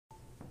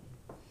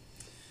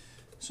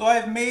So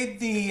I've made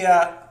the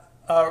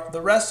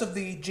rest of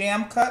the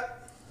jam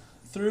cut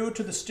through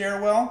to the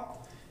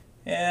stairwell,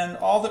 and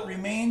all that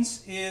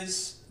remains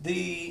is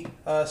the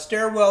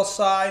stairwell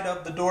side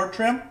of the door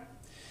trim.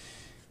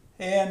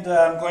 And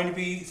I'm going to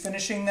be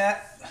finishing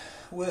that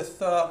with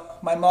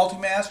my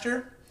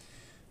multi-master.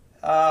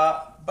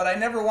 But I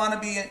never want to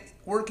be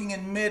working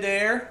in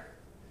mid-air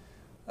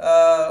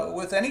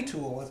with any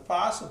tool if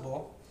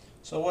possible.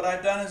 So what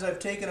I've done is I've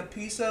taken a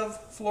piece of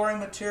flooring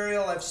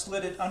material, I've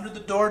slid it under the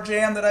door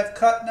jamb that I've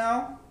cut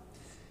now,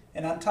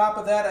 and on top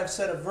of that I've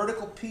set a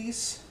vertical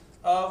piece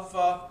of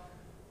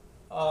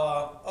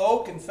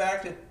oak. In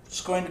fact, it's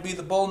going to be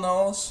the bull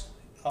nose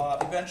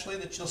eventually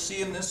that you'll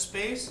see in this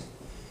space.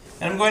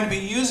 And I'm going to be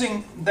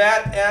using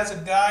that as a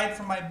guide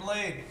for my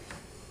blade.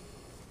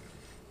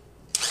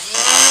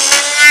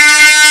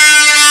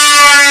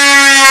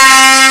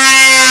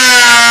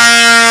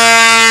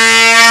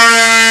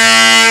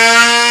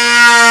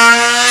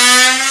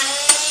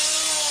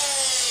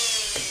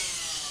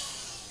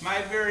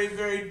 My very,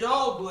 very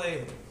dull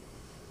blade.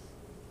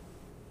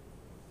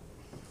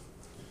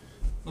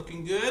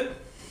 Looking good.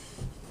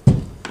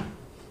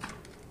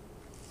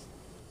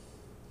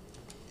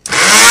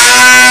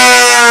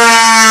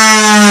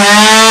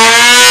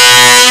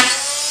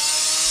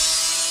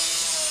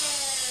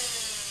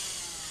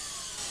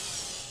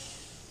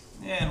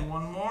 And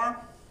one more.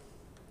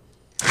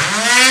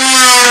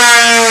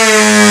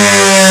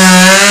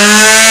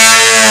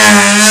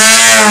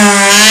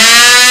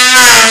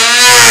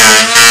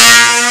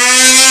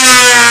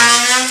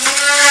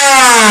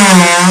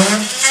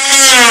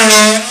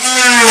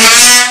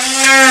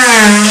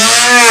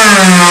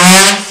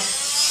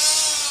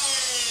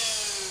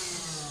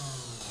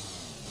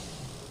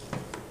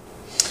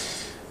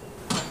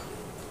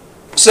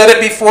 Said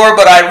it before,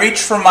 but I reach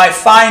for my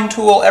fine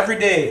tool every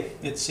day,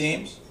 it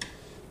seems.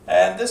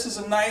 And this is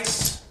a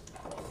nice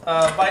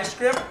vice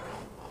grip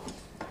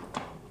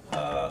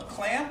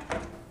clamp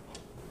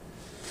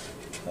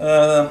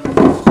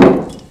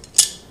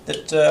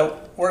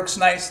that works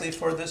nicely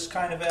for this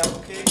kind of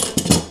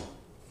application.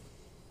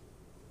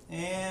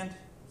 And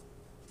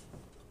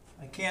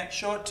I can't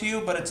show it to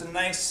you, but it's a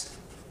nice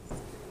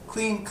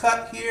clean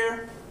cut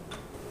here.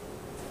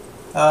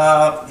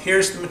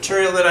 Here's the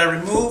material that I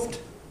removed.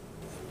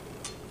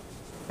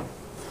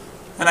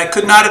 And I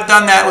could not have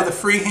done that with a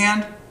free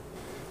hand.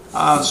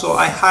 So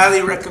I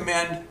highly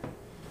recommend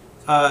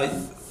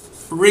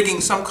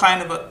rigging some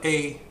kind of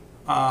a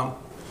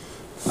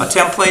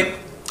template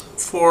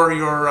for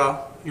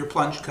your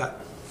plunge cut.